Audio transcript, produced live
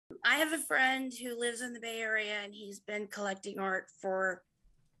I have a friend who lives in the Bay Area, and he's been collecting art for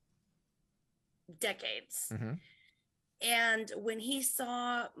decades. Mm-hmm. And when he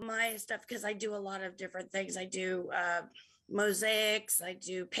saw my stuff, because I do a lot of different things, I do mosaics, I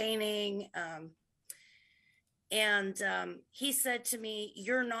do painting. And he said to me,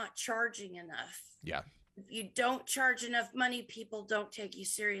 "You're not charging enough. Yeah. If you don't charge enough money, people don't take you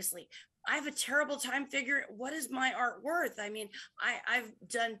seriously." I have a terrible time figuring what is my art worth. I mean, I've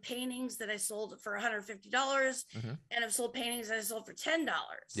done paintings that I sold for $150, Mm-hmm. and I've sold paintings that I sold for $10.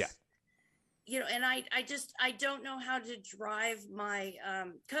 Yeah. And I don't know how to drive my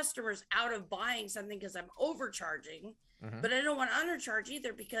customers out of buying something because I'm overcharging, Mm-hmm. but I don't want to undercharge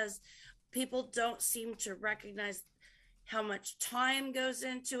either, because people don't seem to recognize how much time goes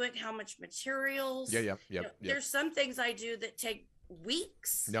into it, how much materials. Yeah. There's some things I do that take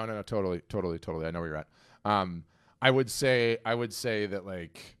weeks. No, totally. I know where you're at. I would say that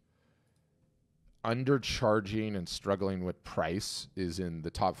like undercharging and struggling with price is in the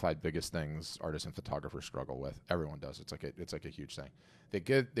top 5 biggest things artists and photographers struggle with. Everyone does. It's like a huge thing.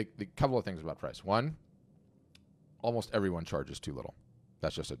 The couple of things about price. One, almost everyone charges too little.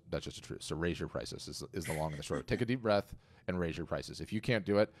 That's just a truth. So raise your prices is the long and the short. Take a deep breath and raise your prices. If you can't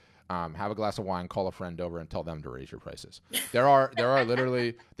do it, have a glass of wine, call a friend over, and tell them to raise your prices. There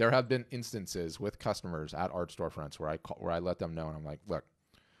have been instances with customers at Art Storefronts where I let them know, and I'm like, look,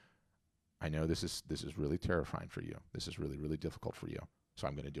 I know this is really terrifying for you. This is really, really difficult for you. So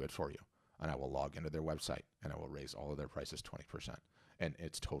I'm going to do it for you. And I will log into their website and I will raise all of their prices 20%. And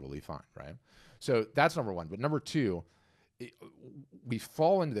it's totally fine, right? So that's number one. But number two, we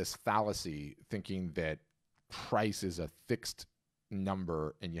fall into this fallacy thinking that price is a fixed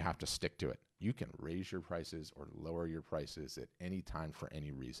number and you have to stick to it. You can raise your prices or lower your prices at any time for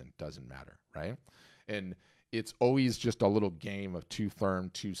any reason. Doesn't matter, right? And it's always just a little game of too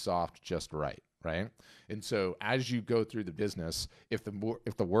firm, too soft, just right, right? And so as you go through the business, if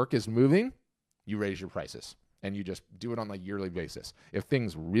the work is moving, you raise your prices. And you just do it on a yearly basis. If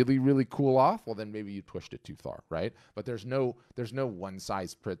things really, really cool off, well, then maybe you pushed it too far, right? But there's no one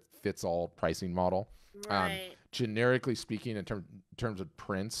size fits all pricing model. Right. Generically speaking, in terms of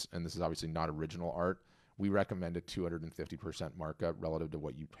prints, and this is obviously not original art, we recommend a 250% markup relative to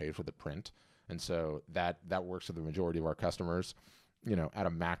what you pay for the print. And so that works for the majority of our customers, at a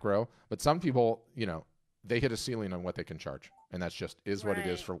macro. But some people, they hit a ceiling on what they can charge. And that's just what it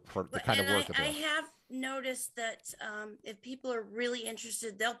is for the kind of work that they I have noticed that if people are really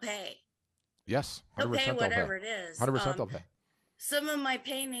interested, they'll pay. Yes, 100% they'll pay whatever it is. 100% they'll pay. Some of my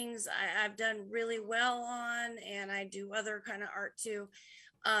paintings I've done really well on, and I do other kind of art too.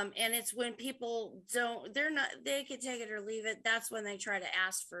 And it's when people they can take it or leave it. That's when they try to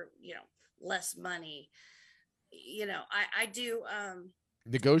ask for, less money. I do.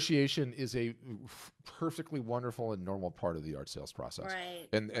 Negotiation is a perfectly wonderful and normal part of the art sales process. Right.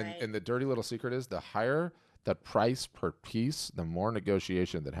 And the dirty little secret is the higher the price per piece, the more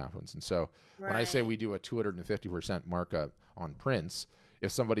negotiation that happens. And so when I say we do a 250% markup on prints,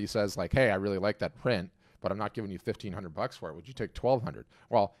 if somebody says like, hey, I really like that print, but I'm not giving you $1,500 for it, would you take $1,200?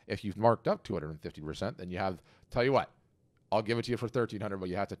 Well, if you've marked up 250%, then you have, tell you what, I'll give it to you for $1,300, but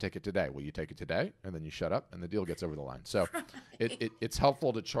you have to take it today. Will you take it today? And then you shut up, and the deal gets over the line. So it's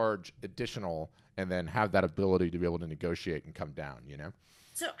helpful to charge additional and then have that ability to be able to negotiate and come down,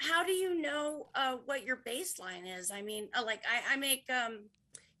 So how do you know what your baseline is? I mean, like I make,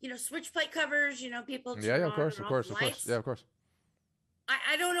 switch plate covers, people. Yeah, of course. Yeah, of course.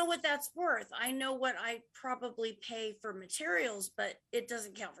 I don't know what that's worth. I know what I probably pay for materials, but it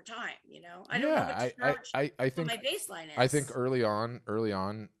doesn't count for time. I don't know what to charge I think my baseline is. I think early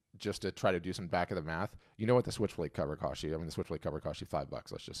on, just to try to do some back of the math, you know what the switchblade cover costs you. I mean, the switchblade cover costs you $5.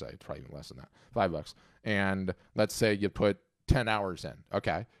 Let's just say it's probably even less than that, $5. And let's say you put 10 hours in.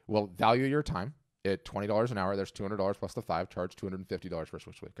 Okay, well, value your time at $20 an hour. There's $200 plus the $5. Charge $250 for a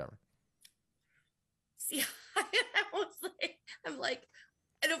switchblade cover. See, I'm like,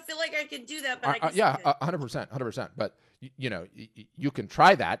 I don't feel like I can do that, but I can. Yeah, 100%. But you can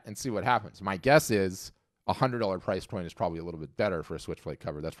try that and see what happens. My guess is $100 price point is probably a little bit better for a switchblade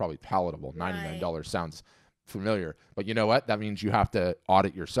cover. That's probably palatable. $99 sounds familiar, but you know what? That means you have to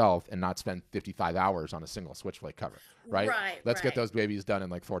audit yourself and not spend 55 hours on a single switchblade cover, right? Let's get those babies done in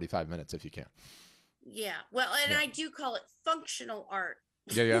like 45 minutes if you can. Yeah. Well, and I do call it functional art.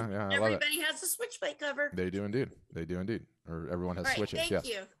 Yeah. I Everybody has a switchblade cover. They do indeed. Or everyone has switches. Thank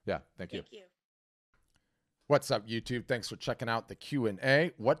you. Yeah, thank you. Thank you. What's up, YouTube? Thanks for checking out the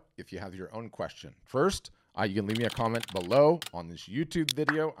Q&A. What if you have your own question? First, you can leave me a comment below on this YouTube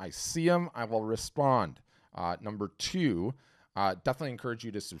video. I see them. I will respond. Number two, Definitely encourage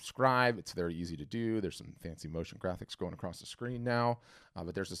you to subscribe. It's very easy to do. There's some fancy motion graphics going across the screen now,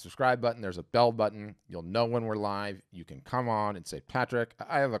 but there's a subscribe button. There's a bell button. You'll know when we're live. You can come on and say, Patrick,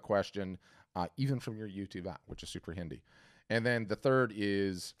 I have a question, even from your YouTube app, which is super handy. And then the third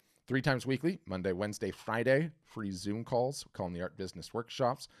is 3 times weekly, Monday, Wednesday, Friday, free Zoom calls. We call them the Art Business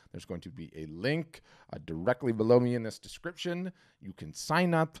Workshops. There's going to be a link directly below me in this description. You can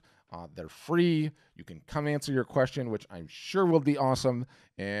sign up. They're free. You can come answer your question, which I'm sure will be awesome.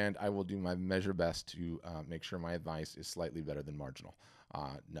 And I will do my measure best to make sure my advice is slightly better than marginal.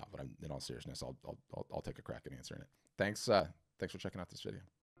 No, but in all seriousness, I'll take a crack at answering it. Thanks for checking out this video.